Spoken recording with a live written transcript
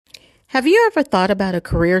Have you ever thought about a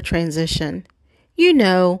career transition? You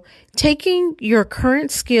know, taking your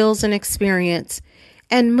current skills and experience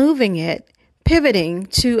and moving it, pivoting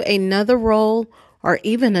to another role or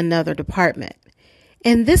even another department.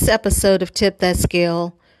 In this episode of Tip That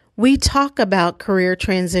Scale, we talk about career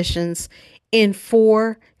transitions in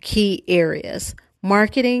four key areas: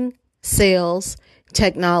 marketing, sales,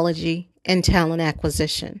 technology, and talent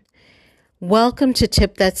acquisition. Welcome to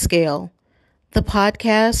Tip That Scale, the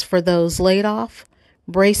podcast for those laid off,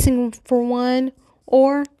 bracing for one,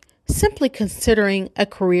 or simply considering a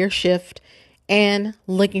career shift and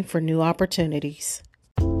looking for new opportunities.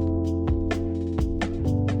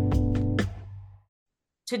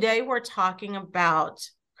 Today, we're talking about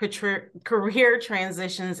career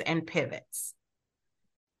transitions and pivots.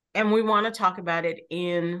 And we want to talk about it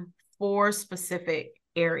in four specific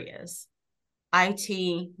areas: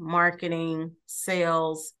 IT, marketing,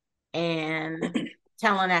 sales, and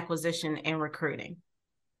talent acquisition and recruiting.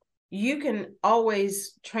 You can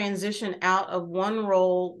always transition out of one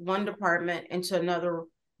role, one department into another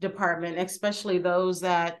department, especially those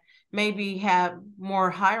that maybe have more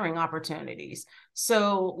hiring opportunities.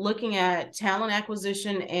 So looking at talent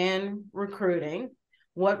acquisition and recruiting,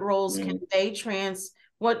 what roles can they transfer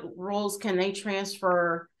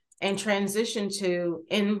and transition to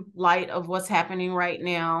in light of what's happening right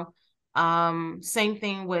now? Same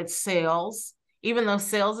thing with sales, even though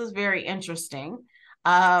sales is very interesting.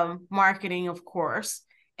 Marketing, of course,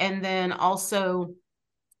 and then also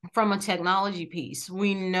from a technology piece,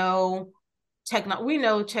 we know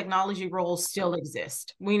technology roles still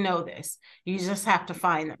exist. We know this. You just have to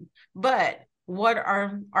find them. But what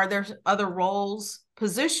are there other roles,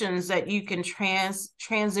 positions that you can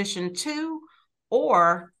transition to,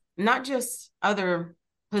 or not just other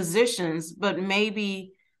positions, but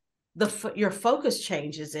maybe your focus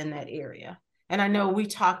changes in that area? And I know we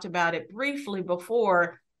talked about it briefly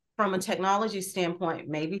before from a technology standpoint.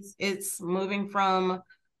 Maybe it's moving from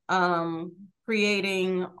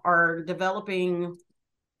creating or developing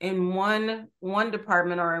in one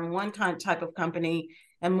department or in one type of company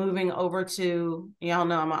and moving over to, y'all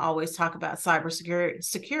know I'm always talk about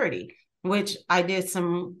cybersecurity, which I did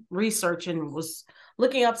some research and was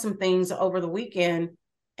looking up some things over the weekend.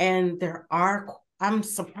 And I'm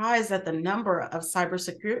surprised at the number of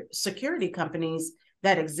cybersecurity companies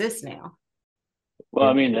that exist now. Well,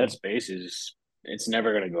 I mean, that space it's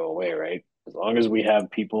never going to go away, right? As long as we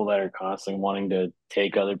have people that are constantly wanting to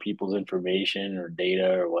take other people's information or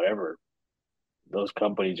data or whatever, those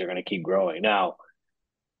companies are going to keep growing. Now,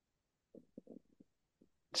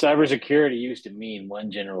 cybersecurity used to mean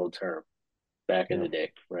one general term back in Yeah. the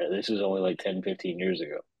day, right? This was only like 10, 15 years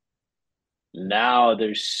ago. Now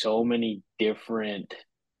there's so many different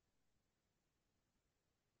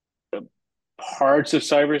parts of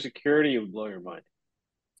cybersecurity, it would blow your mind.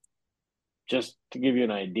 Just to give you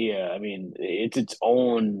an idea, I mean, it's its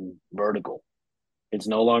own vertical. It's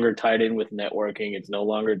no longer tied in with networking. It's no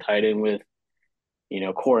longer tied in with,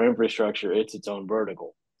 core infrastructure. It's its own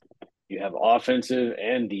vertical. You have offensive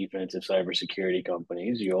and defensive cybersecurity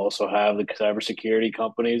companies. You also have the cybersecurity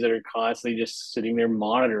companies that are constantly just sitting there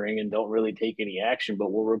monitoring and don't really take any action,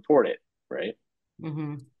 but will report it, right?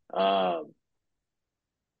 Mm-hmm. Um,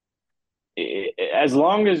 as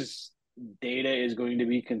long as data is going to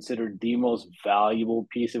be considered the most valuable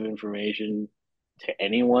piece of information to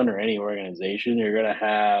anyone or any organization, you're going to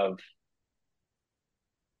have,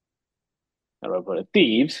 how do I put it,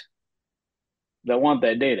 thieves that want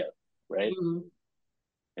that data, right? Mm-hmm.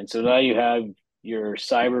 And so now you have your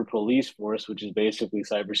cyber police force, which is basically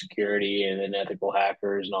cybersecurity and then ethical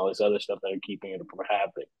hackers and all this other stuff that are keeping it from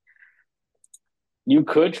happening. You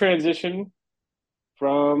could transition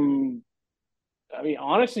from, I mean,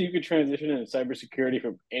 honestly, you could transition into cybersecurity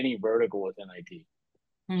from any vertical within IT. Just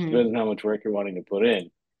Mm-hmm. depends on how much work you're wanting to put in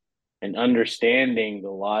and understanding the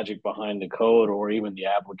logic behind the code or even the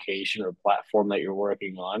application or platform that you're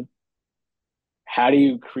working on. How do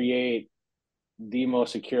you create the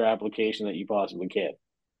most secure application that you possibly can,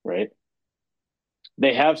 right?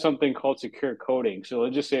 They have something called secure coding. So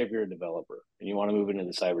let's just say if you're a developer and you want to move into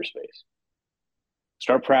the cyberspace,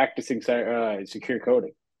 start practicing secure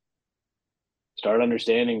coding. Start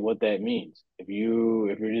understanding what that means. If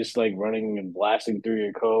you're just like running and blasting through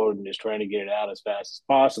your code and just trying to get it out as fast as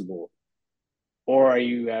possible, or are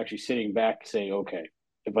you actually sitting back saying, okay,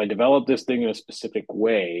 if I develop this thing in a specific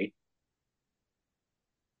way,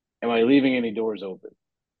 am I leaving any doors open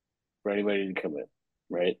for anybody to come in,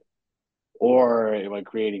 right? Or am I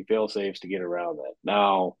creating fail safes to get around that?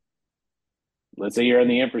 Now, let's say you're on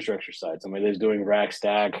the infrastructure side, somebody that's doing rack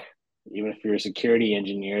stack, Even if you're a security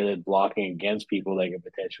engineer that's blocking against people that could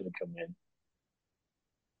potentially come in.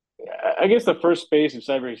 I guess the first phase of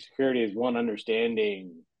cybersecurity is one,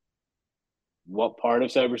 understanding what part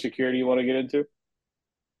of cybersecurity you want to get into,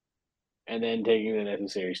 and then taking the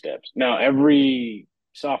necessary steps. Now, every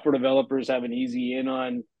software developers have an easy in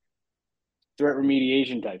on threat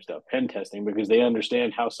remediation type stuff, pen testing, because they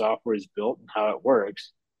understand how software is built and how it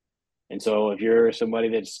works. And so if you're somebody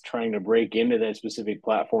that's trying to break into that specific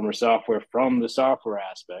platform or software from the software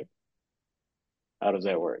aspect, how does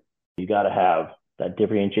that work? You got to have that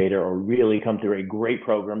differentiator or really come through a great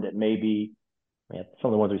program that maybe some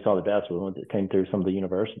of the ones we saw the best were the ones that came through some of the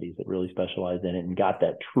universities that really specialized in it and got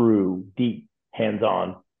that true, deep,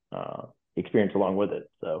 hands-on experience along with it.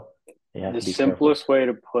 So the simplest way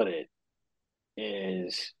to put it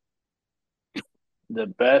is the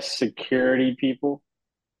best security people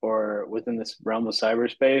or within this realm of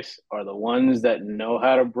cyberspace are the ones that know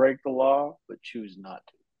how to break the law but choose not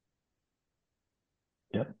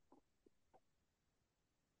to.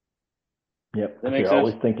 Yep. You're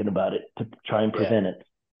always thinking about it to try and prevent it.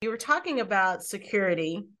 You were talking about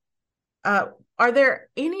security. Are there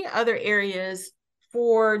any other areas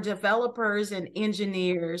for developers and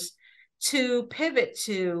engineers to pivot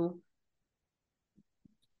to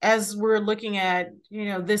as we're looking at,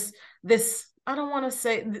 this I don't want to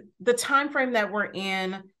say the time frame that we're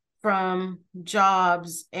in from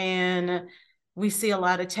jobs, and we see a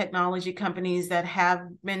lot of technology companies that have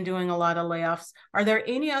been doing a lot of layoffs. Are there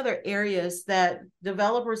any other areas that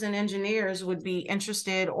developers and engineers would be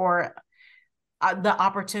interested or the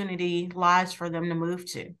opportunity lies for them to move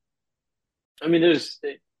to? I mean, there's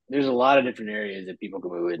a lot of different areas that people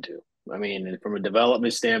can move into. I mean, from a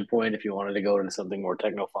development standpoint, if you wanted to go into something more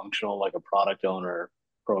techno-functional, like a product owner,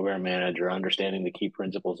 program manager, understanding the key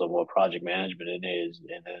principles of what project management is,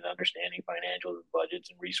 and then understanding financials and budgets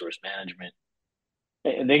and resource management,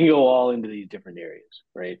 and they can go all into these different areas,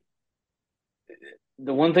 right?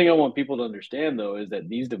 The one thing I want people to understand, though, is that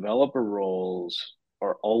these developer roles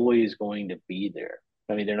are always going to be there.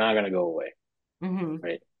 I mean, they're not going to go away,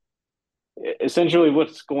 right? Essentially,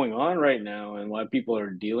 what's going on right now and why people are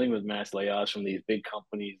dealing with mass layoffs from these big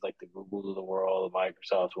companies like the Googles of the world, the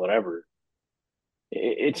Microsofts, whatever,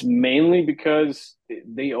 it's mainly because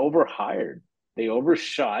they overhired, they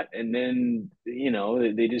overshot, and then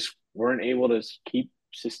they just weren't able to keep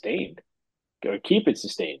it sustained.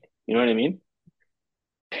 You know what I mean?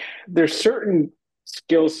 There's certain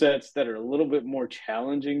skill sets that are a little bit more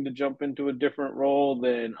challenging to jump into a different role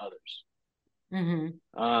than others.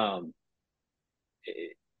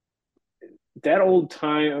 That old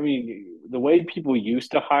time, I mean, the way people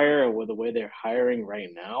used to hire or the way they're hiring right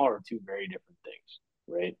now are two very different things,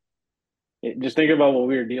 right? Just think about what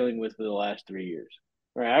we were dealing with for the last 3 years.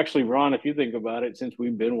 Right? Actually, Ron, if you think about it, since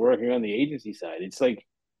we've been working on the agency side, it's like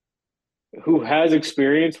who has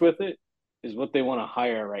experience with it is what they want to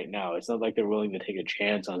hire right now. It's not like they're willing to take a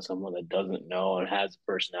chance on someone that doesn't know and has the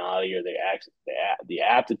personality or the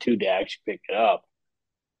aptitude to actually pick it up.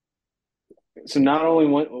 So not only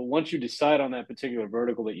once you decide on that particular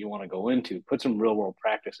vertical that you want to go into, put some real world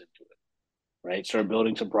practice into it, right? Start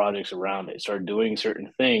building some projects around it. Start doing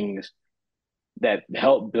certain things that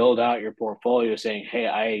help build out your portfolio, saying, hey,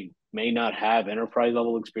 I may not have enterprise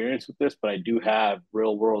level experience with this, but I do have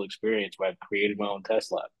real world experience where I've created my own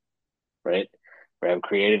test lab, right? Where I've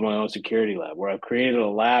created my own security lab, where I've created a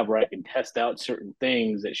lab where I can test out certain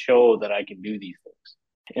things that show that I can do these things.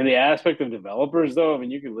 In the aspect of developers, though, I mean,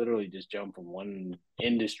 you can literally just jump from one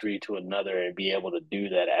industry to another and be able to do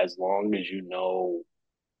that as long as you know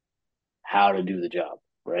how to do the job,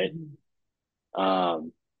 right?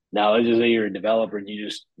 Now let's just say you're a developer and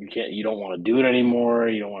you don't want to do it anymore.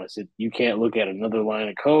 You don't want to you can't look at another line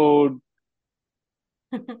of code.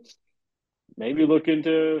 Maybe look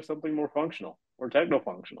into something more functional or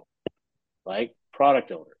techno-functional, like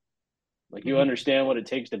product owner. Like you understand what it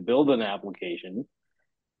takes to build an application,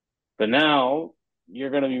 but now you're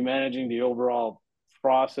going to be managing the overall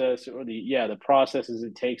process or the processes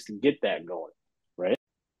it takes to get that going, right?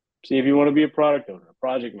 See if you want to be a product owner, a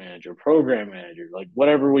project manager, program manager, like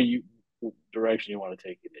whatever direction you want to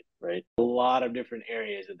take it in, right? A lot of different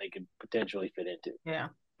areas that they could potentially fit into. Yeah,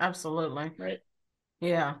 absolutely. Right.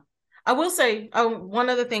 Yeah. I will say one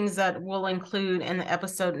of the things that we'll include in the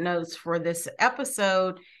episode notes for this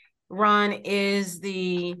episode, Ron, is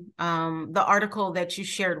the article that you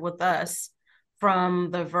shared with us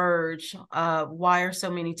from The Verge. Why are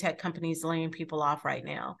so many tech companies laying people off right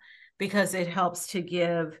now? Because it helps to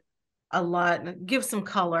give some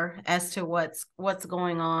color as to what's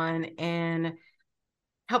going on and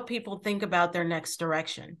help people think about their next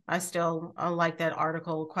direction. I still like that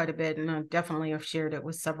article quite a bit, and I definitely have shared it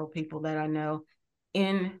with several people that I know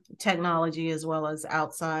in technology as well as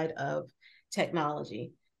outside of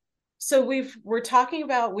technology. So we've talked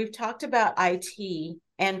about IT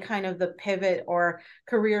and kind of the pivot or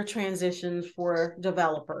career transitions for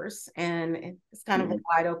developers, and it's kind of a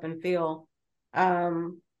wide open field.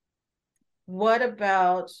 What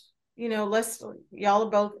about, y'all are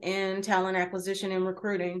both in talent acquisition and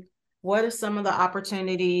recruiting. What are some of the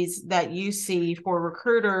opportunities that you see for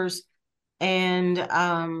recruiters and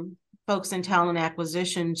folks in talent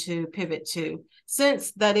acquisition to pivot to?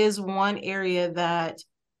 Since that is one area that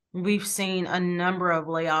we've seen a number of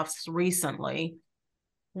layoffs recently,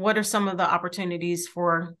 what are some of the opportunities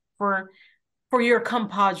for your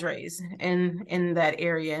compadres in that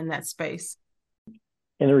area, in that space?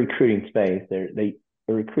 In the recruiting space, the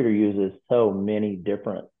recruiter uses so many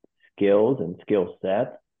different skills and skill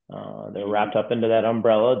sets. They're wrapped up into that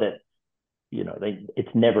umbrella that,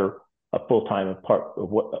 it's never a full-time of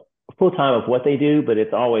what they do, but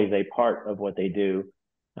it's always a part of what they do.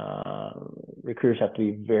 Recruiters have to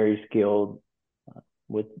be very skilled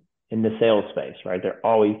in the sales space, right? They're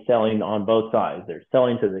always selling on both sides. They're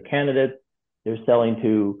selling to the candidates. They're selling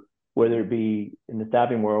to, whether it be in the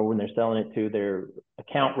staffing world, when they're selling it to their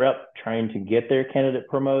account rep trying to get their candidate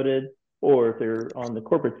promoted, or if they're on the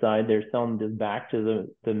corporate side, they're selling this back to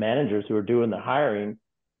the managers who are doing the hiring,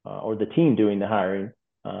 or the team doing the hiring,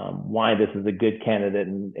 why this is a good candidate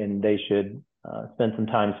and they should spend some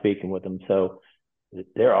time speaking with them. So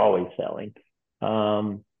they're always selling.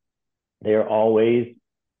 They're always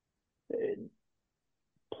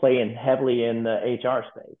playing heavily in the HR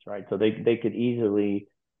space, right? So they could easily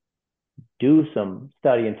do some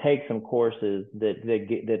study and take some courses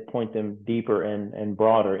that point them deeper and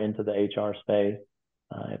broader into the HR space,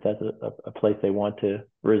 if that's a place they want to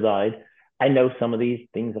reside. I know some of these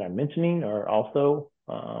things that I'm mentioning are also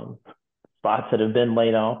spots that have been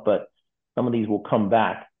laid off, but some of these will come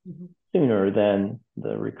back sooner than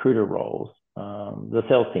the recruiter roles. The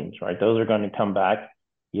sales teams, right? Those are going to come back.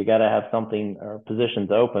 You got to have something or positions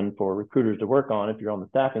open for recruiters to work on if you're on the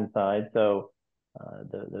staffing side. So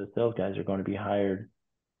the sales guys are going to be hired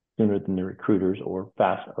sooner than the recruiters, or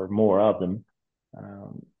fast, or more of them.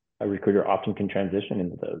 A recruiter often can transition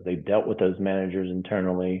into those. They've dealt with those managers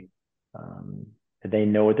internally. They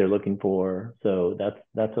know what they're looking for. So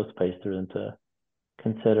that's a space for them to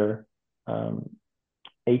consider.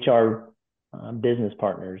 HR business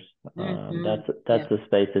partners. That's a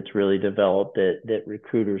space that's really developed that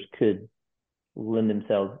recruiters could lend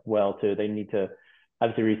themselves well to. They need to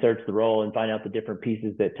obviously research the role and find out the different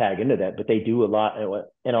pieces that tag into that, but they do a lot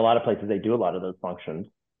in a lot of places. They do a lot of those functions.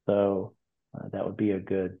 So that would be a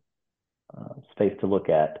good space to look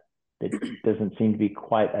at. It doesn't seem to be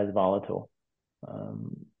quite as volatile.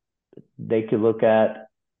 They could look at,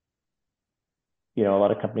 a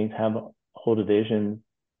lot of companies have whole divisions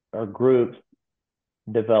or groups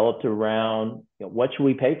developed around, what should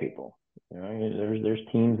we pay people? There's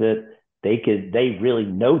teams that they really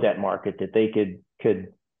know that market, that they could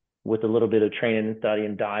with a little bit of training and study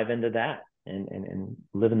and dive into that and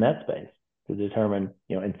live in that space to determine,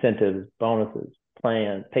 incentives, bonuses,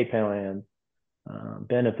 plans, pay plans,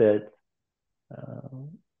 benefits.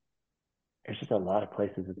 There's just a lot of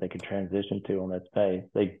places that they could transition to on that space.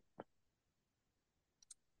 They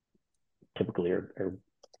typically are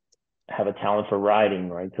have a talent for writing,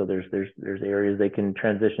 right? So there's areas they can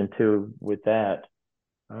transition to with that.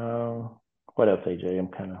 What else, AJ?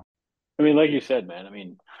 Like you said,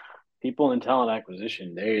 man, people in talent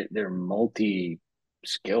acquisition, they're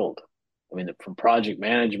multi-skilled. From project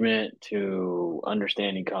management to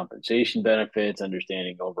understanding compensation benefits,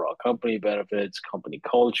 understanding overall company benefits, company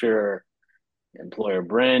culture, employer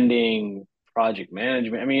branding, project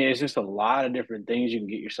management. It's just a lot of different things you can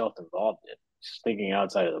get yourself involved in. Just thinking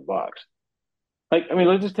outside of the box.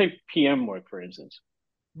 Let's just take PM work, for instance.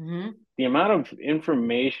 The amount of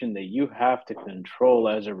information that you have to control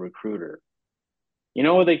as a recruiter. You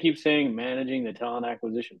know what they keep saying? Managing the talent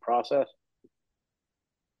acquisition process.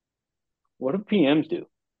 What do PMs do?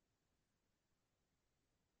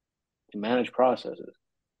 To manage processes,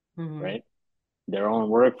 right? Their own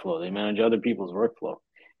workflow. They manage other people's workflow.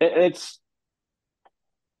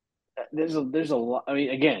 There's a lot.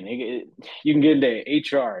 Again, you can get into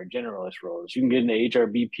HR generalist roles. You can get into HR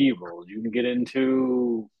BP roles. You can get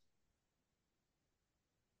into.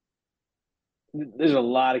 There's a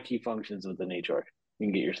lot of key functions within HR you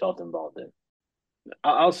can get yourself involved in.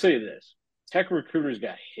 I'll say this: tech recruiters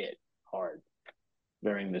got hit hard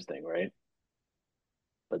during this thing, right?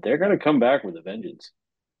 But they're going to come back with a vengeance.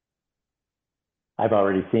 I've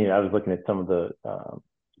already seen it. I was looking at some of the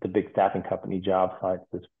big staffing company job sites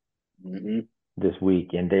this week,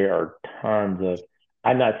 and there are tons of.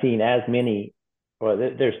 I'm not seeing as many. Well,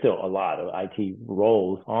 there's still a lot of IT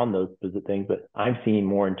roles on those things, but I'm seeing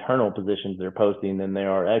more internal positions they're posting than they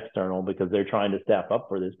are external, because they're trying to staff up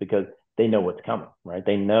for this, because they know what's coming, right?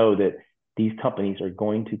 They know that these companies are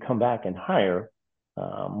going to come back and hire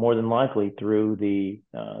more than likely through the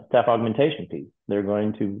staff augmentation piece. They're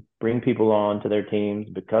going to bring people on to their teams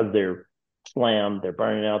because they're slammed, they're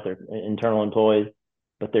burning out their internal employees,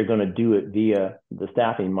 but they're going to do it via the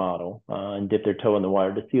staffing model and dip their toe in the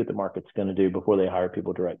water to see what the market's going to do before they hire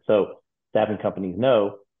people direct. So staffing companies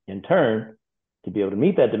know, in turn, to be able to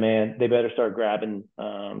meet that demand, they better start grabbing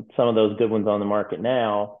some of those good ones on the market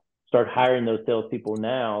now, start hiring those salespeople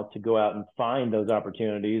now to go out and find those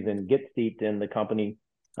opportunities and get steeped in the company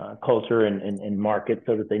culture and market,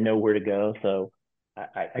 so that they know where to go. So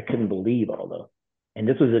I couldn't believe all those. And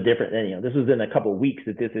this was a different, this was in a couple of weeks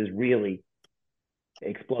that this has really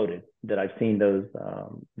exploded, that I've seen those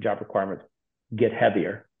job requirements get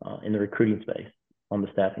heavier in the recruiting space on the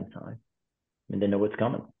staffing side. And they know what's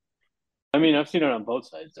coming. I mean, I've seen it on both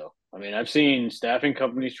sides, though. I mean, I've seen staffing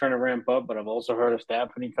companies trying to ramp up, but I've also heard of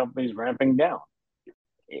staffing companies ramping down.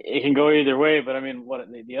 It can go either way, but I mean, what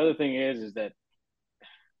the other thing is that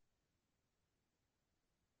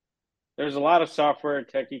there's a lot of software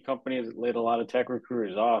techie companies that laid a lot of tech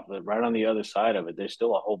recruiters off, but right on the other side of it, there's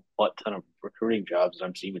still a whole butt ton of recruiting jobs that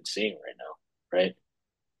I'm even seeing right now, right?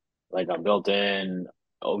 Like on Built-in,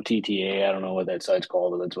 OTTA, I don't know what that site's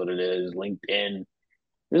called, but that's what it is. LinkedIn,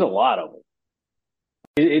 there's a lot of them.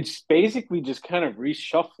 It's basically just kind of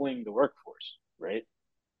reshuffling the workforce, right?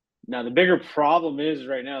 Now, the bigger problem is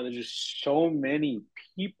right now, there's just so many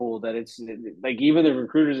people that it's like even the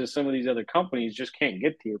recruiters at some of these other companies just can't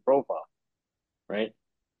get to your profile, right?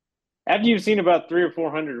 After you've seen about 300 or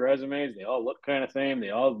 400 resumes, they all look kind of same.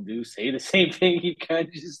 They all do say the same thing. You kind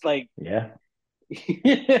of just like, yeah.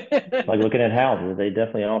 Like looking at houses, they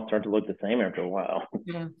definitely all start to look the same after a while.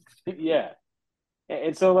 Yeah. Yeah.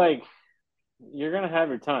 And so, like, you're going to have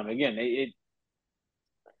your time. Again,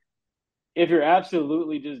 if you're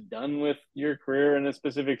absolutely just done with your career in a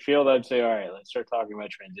specific field, I'd say, all right, let's start talking about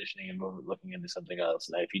transitioning and looking into something else.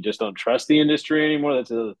 Now, if you just don't trust the industry anymore,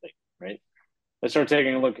 that's another thing, right? Let's start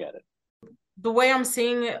taking a look at it. The way I'm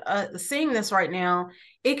seeing this right now,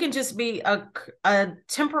 it can just be a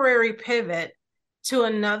temporary pivot to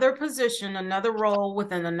another position, another role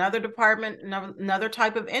within another department, another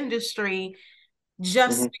type of industry,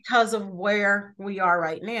 just because of where we are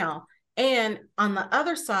right now. And on the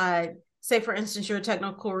other side, say for instance, you're a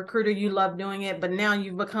technical recruiter, you love doing it, but now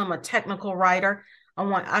you've become a technical writer.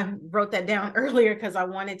 I wrote that down earlier because I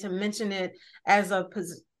wanted to mention it as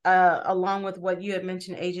along with what you had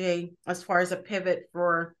mentioned, AJ, as far as a pivot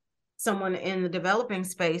for someone in the developing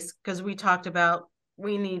space, because we talked about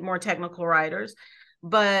we need more technical writers,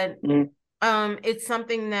 but it's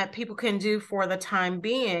something that people can do for the time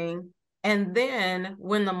being. And then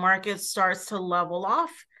when the market starts to level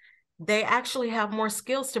off, they actually have more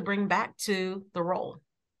skills to bring back to the role.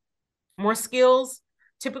 More skills,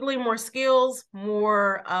 typically more skills,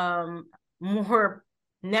 more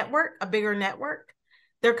network, a bigger network.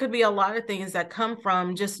 There could be a lot of things that come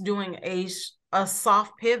from just doing a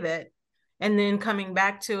soft pivot and then coming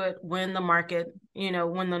back to it when the market,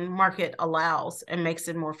 when the market allows and makes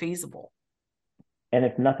it more feasible. And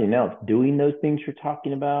if nothing else, doing those things you're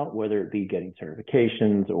talking about, whether it be getting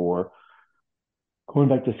certifications or going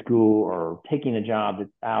back to school or taking a job that's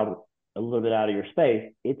out a little bit out of your space,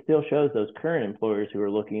 it still shows those current employers who are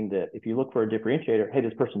looking that if you look for a differentiator, hey,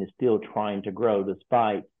 this person is still trying to grow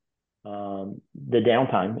despite the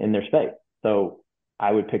downtime in their space. So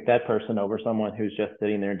I would pick that person over someone who's just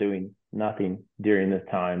sitting there doing nothing during this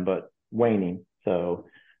time, but waning. So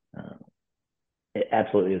it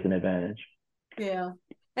absolutely is an advantage. Yeah.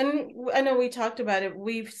 And I know we talked about it.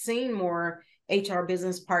 We've seen more HR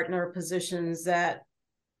business partner positions that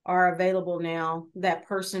are available now. That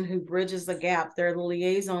person who bridges the gap, they're the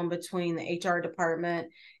liaison between the HR department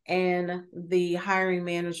and the hiring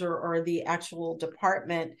manager or the actual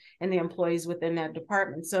department and the employees within that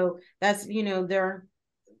department. So that's, they're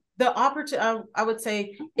the opportunity. I would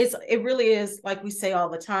say it really is, like we say all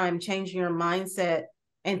the time, changing your mindset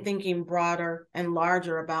and thinking broader and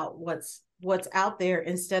larger about what's out there,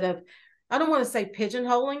 instead of, I don't want to say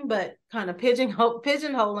pigeonholing, but kind of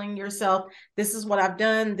pigeonholing yourself. This is what I've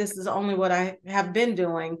done. This is only what I have been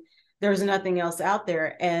doing. There's nothing else out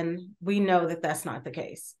there. And we know that that's not the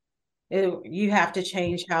case. You have to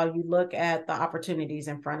change how you look at the opportunities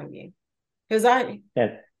in front of you. Because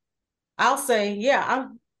I'll say, yeah,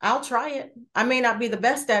 I'll try it. I may not be the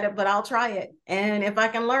best at it, but I'll try it. And if I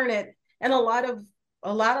can learn it, and a lot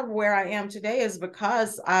of where I am today is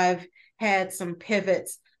because I've had some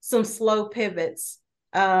pivots, some slow pivots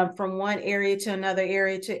from one area to another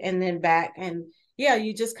area and then back. And yeah,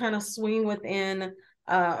 you just kind of swing within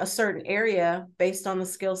a certain area based on the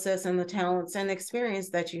skill sets and the talents and experience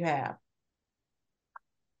that you have.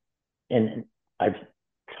 And I've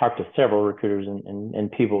talked to several recruiters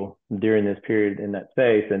and people during this period in that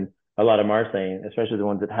space, and a lot of them are saying, especially the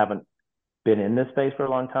ones that haven't been in this space for a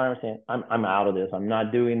long time, are saying, I'm out of this. I'm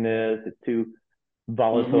not doing this. It's too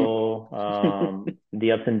volatile.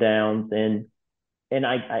 The ups and downs, and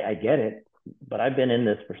I get it, but I've been in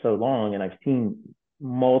this for so long, and I've seen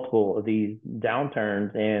multiple of these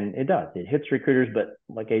downturns, and it hits recruiters, but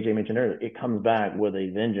like AJ mentioned earlier, it comes back with a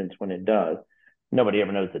vengeance when it does. Nobody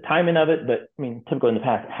ever knows the timing of it, but I mean, typically in the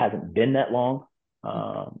past, it hasn't been that long.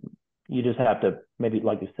 You just have to maybe,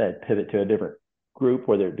 like you said, pivot to a different group,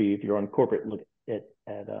 whether it be if you're on corporate, look at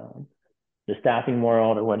the staffing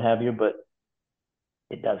world or what have you, but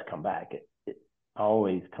it does come back. It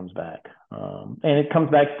always comes back. And it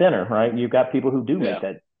comes back thinner, right? You've got people who do make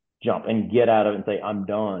that jump and get out of it and say, I'm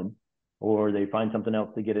done, or they find something else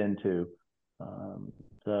to get into.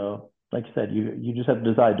 So like you said, you just have to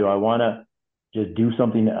decide, do I want to just do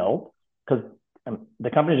something else? Because the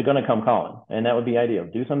companies are going to come calling, and that would be ideal.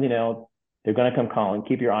 Do something else. They're going to come calling.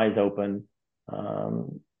 Keep your eyes open.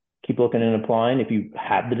 Keep looking and applying if you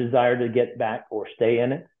have the desire to get back or stay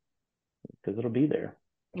in it, because it'll be there.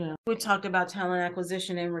 Yeah. We talked about talent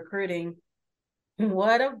acquisition and recruiting.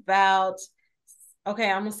 What about, okay,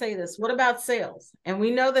 I'm going to say this. What about sales? And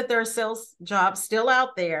we know that there are sales jobs still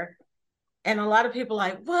out there. And a lot of people are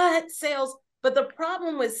like, what? Sales? But the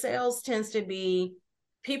problem with sales tends to be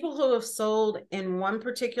people who have sold in one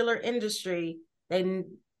particular industry. They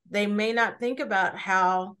may not think about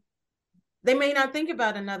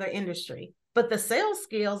another industry, but the sales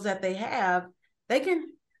skills that they have,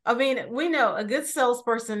 we know a good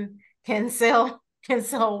salesperson can sell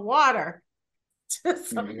water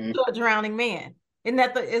to a drowning man. Is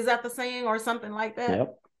that the saying or something like that?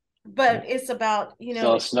 Yep. But it's about,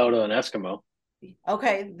 sell snow to an Eskimo.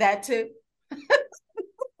 Okay, that too.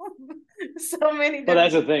 So many. But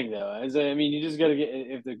that's the thing, though. You just got to get,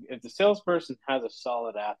 if the salesperson has a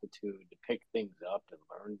solid aptitude to pick things up and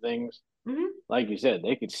learn things, like you said,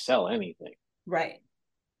 they could sell anything. Right.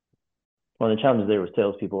 One of the challenges there with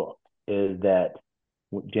salespeople is that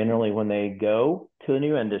generally when they go to a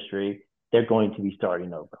new industry, they're going to be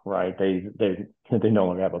starting over, right? They no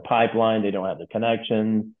longer have a pipeline. They don't have the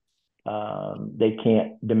connections. They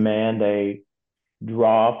can't demand a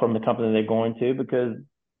draw from the company they're going to, because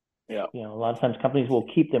a lot of times companies will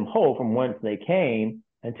keep them whole from whence they came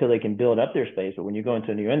until they can build up their space. But when you go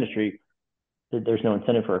into a new industry, there's no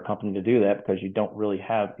incentive for a company to do that because you don't really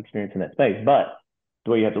have experience in that space. But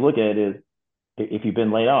the way you have to look at it is, if you've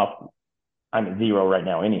been laid off, I'm at zero right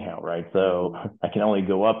now anyhow, right? So I can only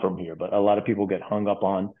go up from here. But a lot of people get hung up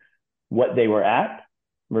on what they were at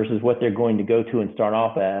versus what they're going to go to and start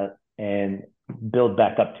off at and build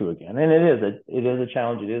back up to again. And it is a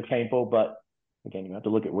challenge. It is painful, but again, you have to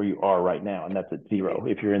look at where you are right now, and that's at zero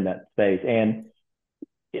if you're in that space. And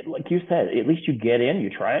like you said, at least you get in, you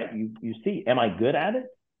try it, you see, am I good at it?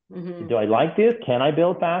 Do I like this? Can I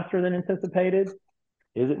build faster than anticipated?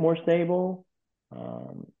 Is it more stable?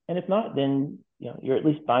 And if not, then you're at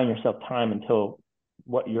least buying yourself time until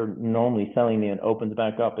what you're normally selling in opens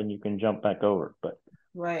back up and you can jump back over. But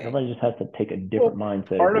everybody just has to take a different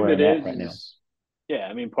mindset part of where it I'm at is, right now.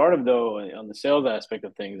 Yeah, part of, though, on the sales aspect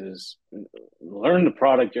of things is learn the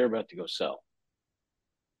product you're about to go sell,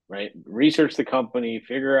 right? Research the company,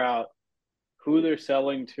 figure out who they're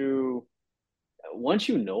selling to. Once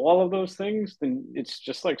you know all of those things, then it's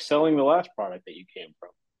just like selling the last product that you came from.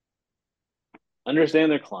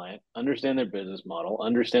 Understand their client, understand their business model,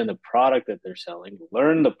 understand the product that they're selling,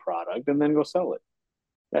 learn the product, and then go sell it.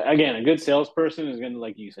 Again, a good salesperson is going to,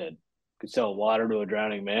 like you said, could sell water to a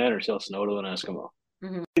drowning man or sell snow to an Eskimo.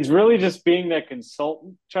 It's really just being that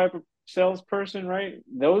consultant type of salesperson, right?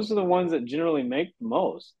 Those are the ones that generally make the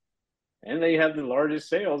most. And they have the largest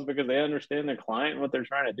sales because they understand their client and what they're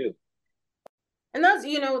trying to do. And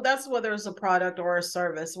that's whether it's a product or a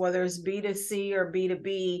service, whether it's B2C or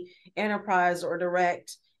B2B, enterprise or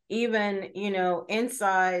direct, even,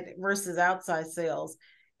 inside versus outside sales.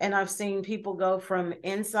 And I've seen people go from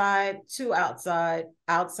inside to outside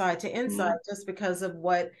to inside, just because of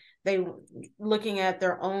what looking at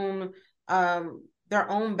their own their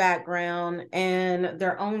own background and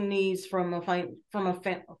their own needs from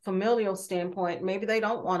a familial standpoint. Maybe they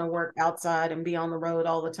don't want to work outside and be on the road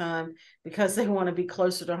all the time because they want to be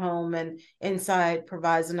closer to home, and inside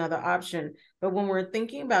provides another option. But when we're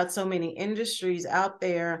thinking about so many industries out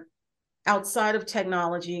there outside of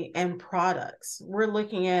technology and products, we're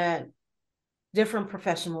looking at different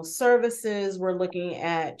professional services, we're looking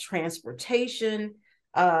at transportation.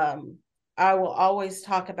 I will always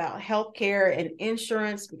talk about healthcare and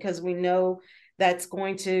insurance because we know that's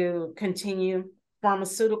going to continue.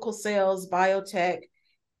 Pharmaceutical sales, biotech,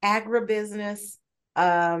 agribusiness,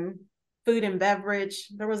 food and beverage.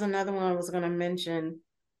 There was another one I was going to mention.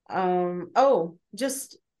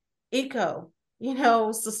 Just eco,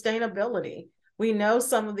 sustainability. We know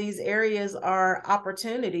some of these areas are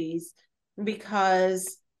opportunities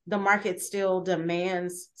because the market still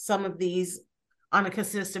demands some of these on a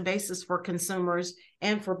consistent basis for consumers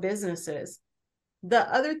and for businesses. The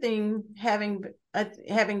other thing, having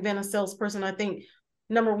been a salesperson, I think,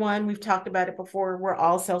 number one, we've talked about it before, we're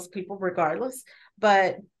all salespeople regardless,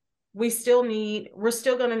 but we're still going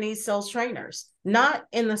to need sales trainers, not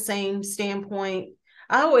in the same standpoint.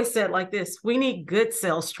 I always said like this, we need good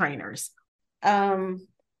sales trainers.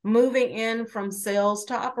 Moving in from sales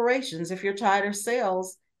to operations. If you're tired of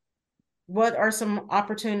sales, what are some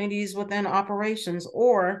opportunities within operations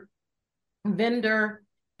or vendor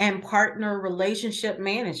and partner relationship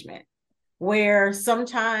management, where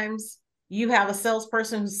sometimes you have a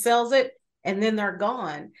salesperson who sells it and then they're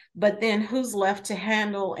gone, but then who's left to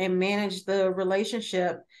handle and manage the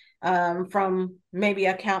relationship from maybe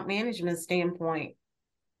account management standpoint?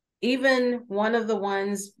 Even one of the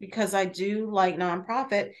ones, because I do like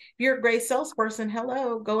nonprofit, if you're a great salesperson,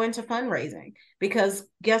 hello, go into fundraising. Because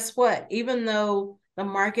guess what? Even though the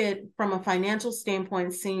market from a financial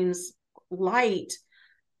standpoint seems light,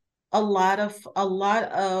 a lot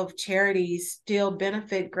of charities still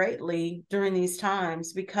benefit greatly during these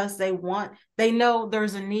times because they know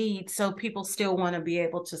there's a need, so people still want to be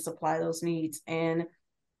able to supply those needs. And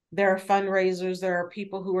there are fundraisers, there are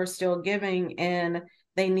people who are still giving, and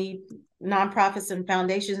they need, nonprofits and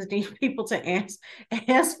foundations need people to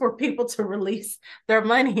ask for people to release their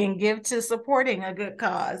money and give to supporting a good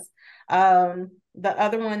cause. The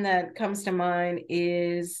other one that comes to mind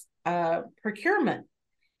is procurement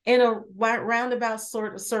in a roundabout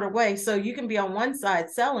sort of way. So you can be on one side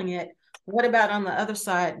selling it. What about on the other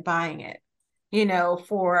side buying it,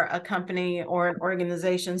 for a company or an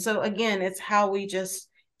organization? So again, it's how we just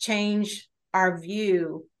change our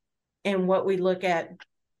view and what we look at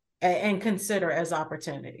and consider as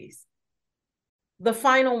opportunities. The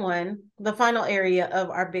final area of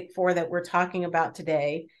our big four that we're talking about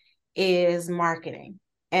today is marketing.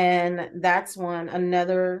 And that's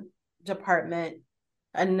another department,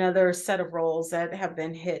 another set of roles that have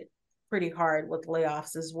been hit pretty hard with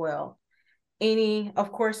layoffs as well.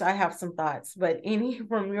 Of course, I have some thoughts, but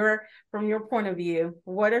from your point of view,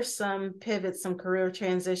 what are some pivots, some career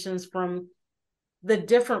transitions from the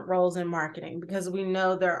different roles in marketing? Because we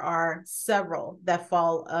know there are several that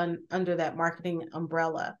fall under that marketing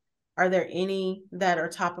umbrella. Are there any that are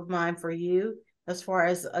top of mind for you as far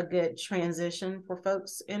as a good transition for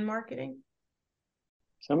folks in marketing?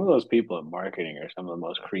 Some of those people in marketing are some of the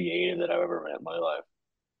most creative that I've ever met in my life.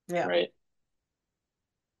 Yeah. Right.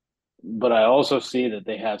 But I also see that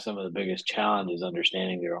they have some of the biggest challenges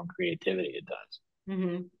understanding their own creativity at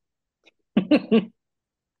times. Mm-hmm.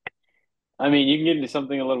 I mean, you can get into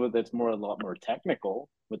something a lot more technical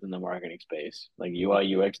within the marketing space, like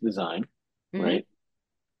UI, UX design, Mm-hmm. right?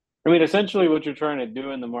 I mean, essentially what you're trying to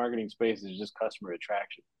do in the marketing space is just customer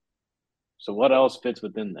attraction. So what else fits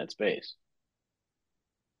within that space?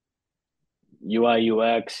 UI,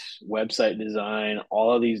 UX, website design,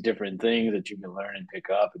 all of these different things that you can learn and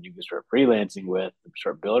pick up and you can start freelancing with and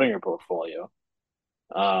start building your portfolio.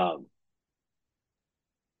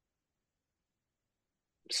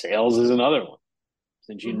 Sales is another one.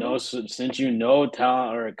 Since you know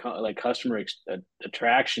talent or like customer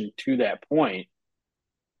attraction to that point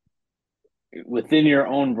within your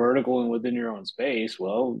own vertical and within your own space,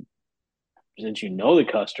 well, since you know the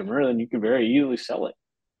customer, then you can very easily sell it.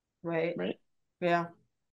 Right. Right. Yeah.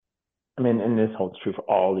 I mean, and this holds true for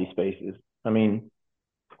all these spaces. I mean,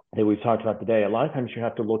 that we've talked about today, a lot of times you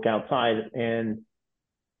have to look outside and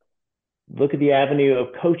look at the avenue of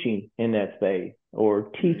coaching in that space or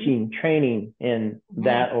teaching, training in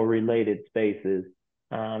that or related spaces.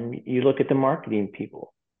 You look at the marketing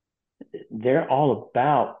people. They're all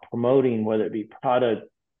about promoting, whether it be product,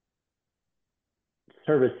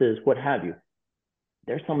 services, what have you.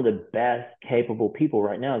 they're some of the best capable people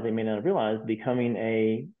right now, as they may not realize, becoming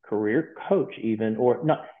a career coach even, or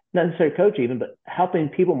not necessarily coach even, but helping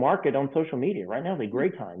people market on social media. Right now is a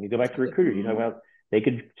great time. You go back to recruiters, you talk about they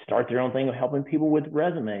could start their own thing of helping people with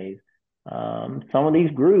resumes. Some of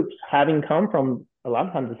these groups, having come from a lot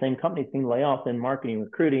of times the same companies, seeing layoffs in marketing,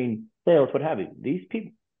 recruiting, sales, what have you. These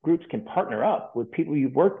people groups can partner up with people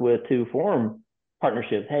you've worked with to form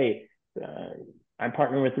partnerships. Hey, I'm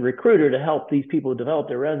partnering with the recruiter to help these people develop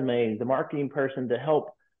their resumes, the marketing person to help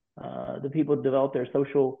the people develop their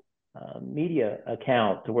social media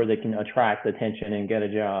account to where they can attract attention and get a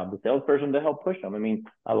job, the salesperson to help push them. I mean,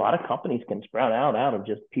 a lot of companies can sprout out of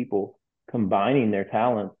just people combining their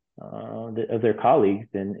talents of their colleagues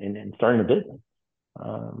and starting a business.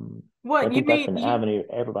 What I you think mean? that's an avenue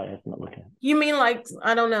everybody has to look at. You mean like,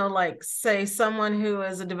 I don't know, like say someone who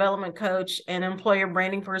is a development coach and employer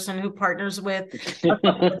branding person who partners with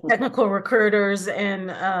technical recruiters and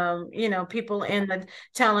people in the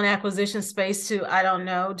talent acquisition space to, I don't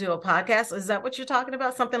know, do a podcast? Is that what you're talking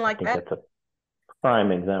about? Something like I think that? that's a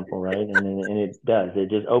prime example, right? And it does. It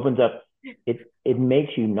just opens up. It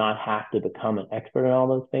makes you not have to become an expert in all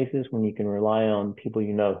those spaces when you can rely on people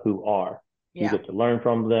you know who are. You get to learn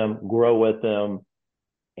from them, grow with them,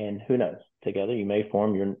 and who knows? Together you may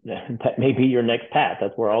form that may be your next path.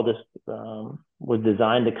 That's where all this was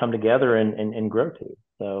designed to come together and grow to.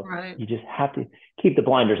 So you just have to keep the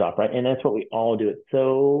blinders off, right? And that's what we all do. It's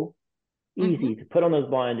so easy to put on those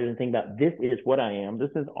blinders and think about this is what I am,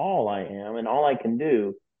 this is all I am, and all I can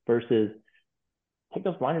do, versus take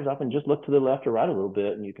those blinders off and just look to the left or right a little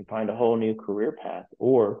bit, and you can find a whole new career path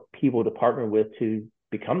or people to partner with to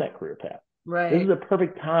become that career path. Right. This is a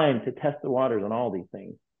perfect time to test the waters on all these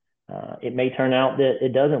things. It may turn out that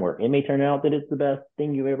it doesn't work. It may turn out that it's the best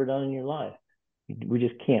thing you've ever done in your life. We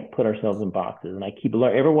just can't put ourselves in boxes. And I keep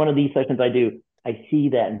learning. Every one of these sessions I do, I see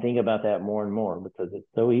that and think about that more and more, because it's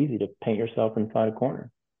so easy to paint yourself inside a corner.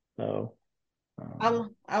 So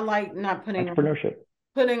I like not putting entrepreneurship.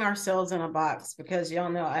 Putting ourselves in a box, because y'all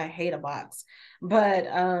know I hate a box. But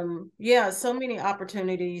so many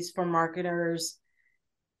opportunities for marketers,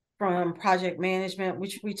 from project management,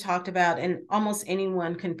 which we talked about, and almost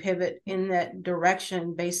anyone can pivot in that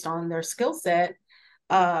direction based on their skill set.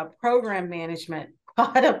 Program management,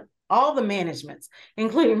 all the managements,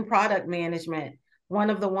 including product management.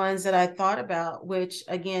 One of the ones that I thought about, which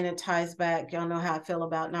again, it ties back, y'all know how I feel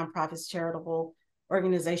about nonprofits, charitable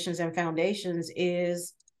organizations, and foundations,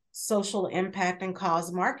 is social impact and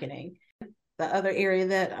cause marketing. The other area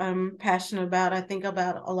that I'm passionate about, I think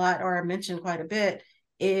about a lot, or I mentioned quite a bit,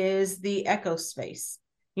 is the eco space.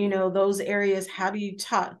 Those areas, how do you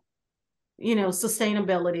talk,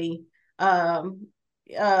 sustainability,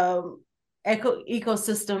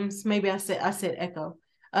 ecosystems. Maybe I said eco.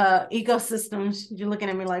 Ecosystems. You're looking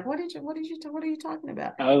at me like, what are you talking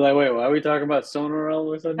about? I was like, wait, why are we talking about sonar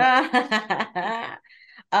all of a sudden?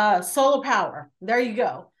 Solar power. There you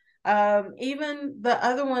go. Even the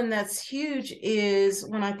other one that's huge is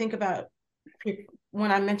when I think about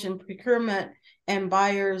when I mentioned procurement and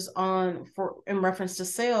buyers in reference to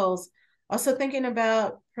sales, also thinking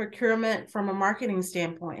about procurement from a marketing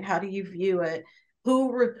standpoint. How do you view it?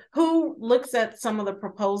 Who looks at some of the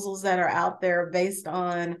proposals that are out there based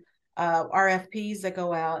on RFPs that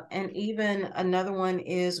go out? And even another one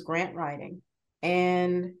is grant writing,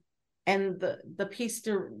 and the piece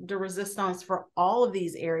de resistance for all of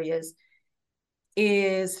these areas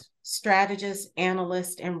is strategists,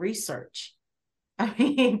 analysts, and research. I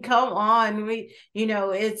mean, come on,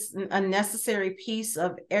 it's a necessary piece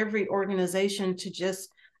of every organization to just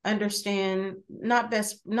understand not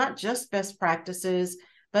just best practices,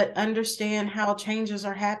 but understand how changes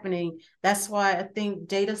are happening. That's why I think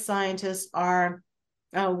data scientists are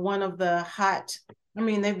one of the hot,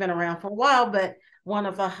 they've been around for a while, but one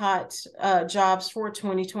of the hot jobs for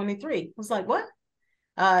 2023. I was like, what?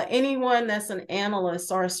 Anyone that's an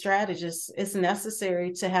analyst or a strategist, it's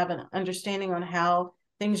necessary to have an understanding on how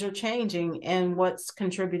things are changing and what's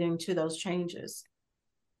contributing to those changes.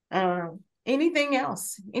 Anything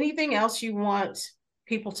else you want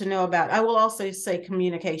people to know about? I will also say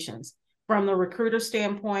communications. From the recruiter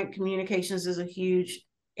standpoint, communications is a huge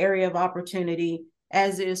area of opportunity,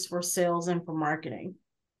 as is for sales and for marketing.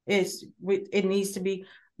 It needs to be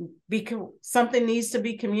something needs to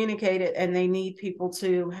be communicated, and they need people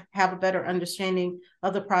to have a better understanding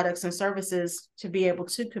of the products and services to be able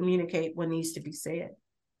to communicate what needs to be said.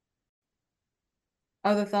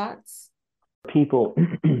 Other thoughts? People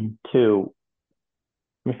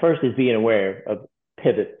first is being aware of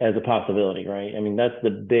pivot as a possibility, right? That's the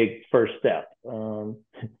big first step.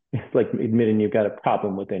 It's like admitting you've got a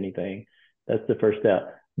problem with anything. That's the first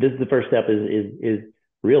step. This is the first step is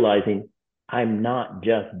realizing I'm not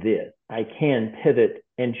just this. I can pivot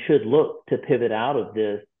and should look to pivot out of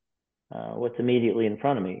this, what's immediately in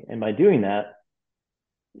front of me. And by doing that,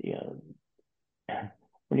 you know,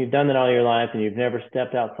 when you've done that all your life and you've never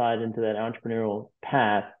stepped outside into that entrepreneurial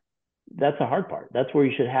path, that's the hard part. That's where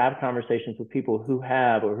you should have conversations with people who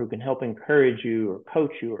have or who can help encourage you or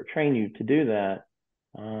coach you or train you to do that.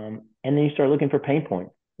 And then you start looking for pain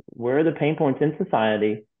points. Where are the pain points in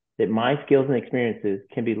society that my skills and experiences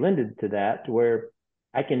can be lended to that, to where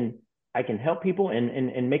I can help people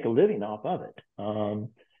and make a living off of it. And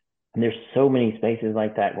there's so many spaces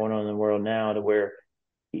like that going on in the world now, to where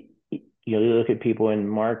you look at people in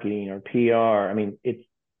marketing or PR. I mean,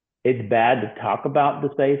 it's bad to talk about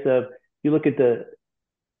the space of, you look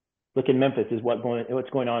in Memphis is what's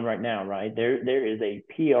going on right now, right? There is a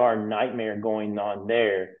PR nightmare going on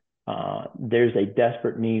there. There's a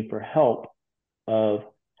desperate need for help of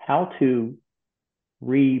how to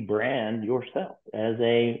rebrand yourself as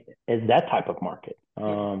that type of market.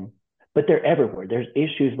 But they're everywhere. There's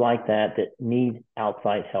issues like that need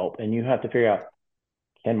outside help, and you have to figure out,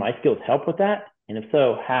 can my skills help with that? And if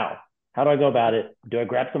so, how? How do I go about it? Do I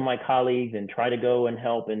grab some of my colleagues and try to go and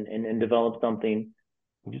help and develop something?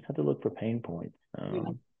 You just have to look for pain points.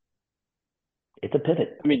 It's a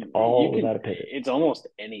pivot. I mean, all about a pivot. It's almost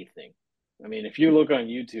anything. I mean, if you look on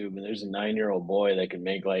YouTube and there's a 9-year-old boy that can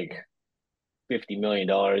make like $50 million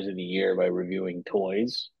in a year by reviewing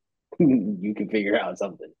toys, you can figure out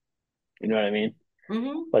something. You know what I mean?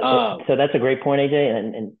 Mm-hmm. But so that's a great point, AJ.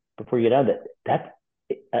 And before you get out of it, that's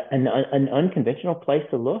an unconventional place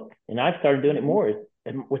to look. And I've started doing it more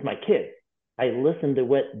with my kids. I listen to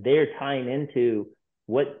what they're tying into,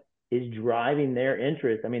 what is driving their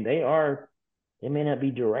interest. I mean, they may not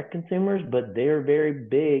be direct consumers, but they're very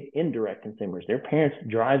big indirect consumers. Their parents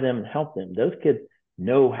drive them and help them. Those kids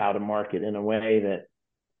know how to market in a way that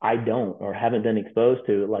I don't, or haven't been exposed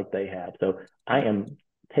to like they have. So I am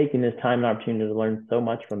taking this time and opportunity to learn so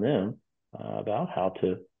much from them about how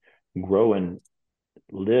to grow and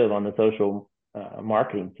live on the social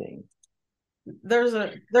marketing scene. There's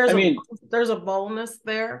a boldness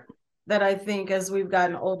there that I think as we've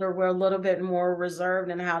gotten older, we're a little bit more reserved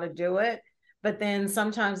in how to do it. But then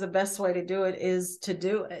sometimes the best way to do it is to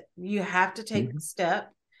do it. You have to take the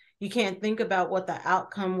step. You can't think about what the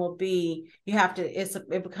outcome will be. You have to,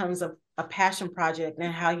 it becomes a passion project,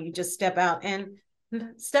 and how you just step out and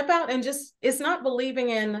just, it's not believing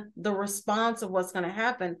in the response of what's going to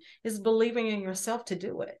happen. It's believing in yourself to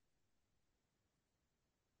do it.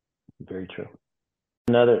 Very true.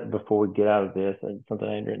 Before we get out of this, something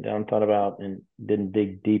I had written down, thought about, and didn't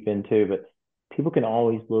dig deep into, but people can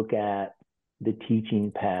always look at the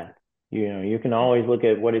teaching path. You can always look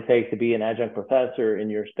at what it takes to be an adjunct professor in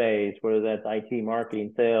your space, whether that's IT,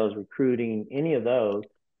 marketing, sales, recruiting, any of those.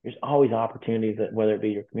 There's always opportunities, that whether it be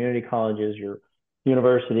your community colleges, your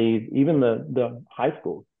universities, even the high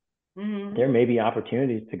schools. Mm-hmm. There may be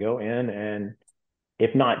opportunities to go in and,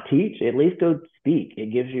 if not teach, at least go speak.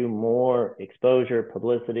 It gives you more exposure,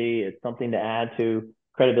 publicity. It's something to add to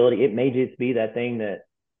credibility. It may just be that thing that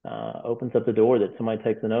opens up the door that somebody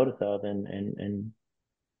takes a notice of and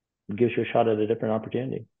gives you a shot at a different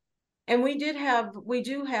opportunity. And we do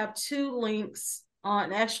have 2 links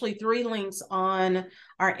on, actually 3 links on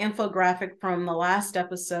our infographic from the last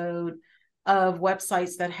episode, of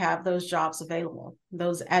websites that have those jobs available,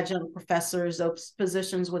 those adjunct professors, those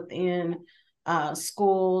positions within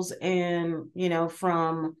schools, and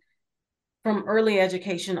from early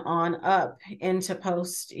education on up into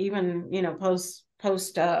post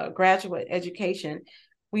graduate education.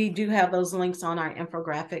 We do have those links on our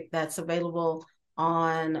infographic that's available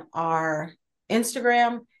on our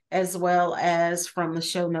Instagram, as well as from the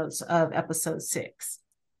show notes of episode 6.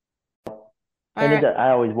 And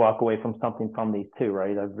I always walk away from something from these too,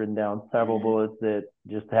 right? I've written down several bullets that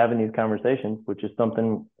just having these conversations, which is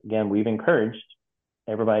something, again, we've encouraged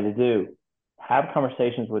everybody to do. Have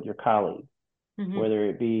conversations with your colleagues, whether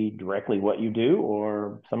it be directly what you do,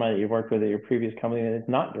 or somebody that you've worked with at your previous company that is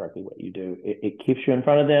not directly what you do. It keeps you in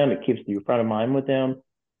front of them. It keeps you front of mind with them.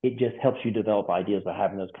 It just helps you develop ideas by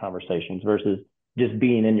having those conversations versus just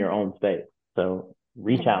being in your own space. So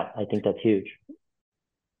reach out. I think that's huge.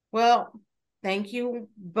 Well, thank you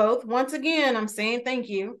both. Once again, I'm saying thank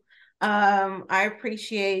you. I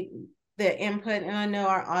appreciate the input, and I know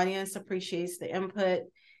our audience appreciates the input,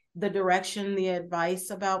 the direction, the advice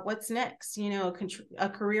about what's next, a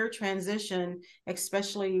career transition,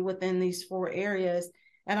 especially within these 4 areas.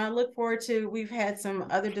 And I look forward to, we've had some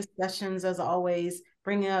other discussions, as always,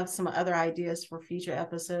 bringing up some other ideas for future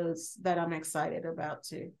episodes that I'm excited about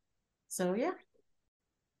too. So yeah.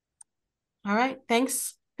 All right.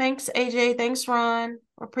 Thanks. Thanks, AJ. Thanks, Ron.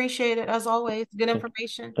 Appreciate it as always. Good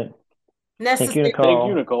information. Thank you, Necessary. Nicole. Thank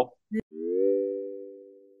you, Nicole.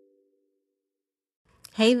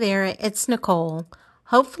 Hey there, it's Nicole.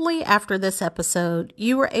 Hopefully, after this episode,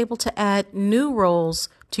 you were able to add new roles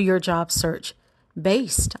to your job search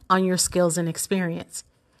based on your skills and experience.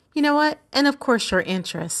 You know what? And of course, your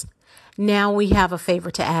interest. Now we have a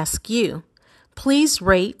favor to ask you. Please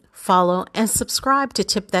rate, follow, and subscribe to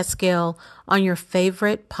Tip That Scale on your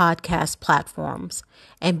favorite podcast platforms.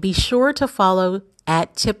 And be sure to follow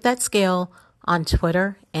at Tip That Scale on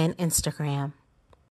Twitter and Instagram.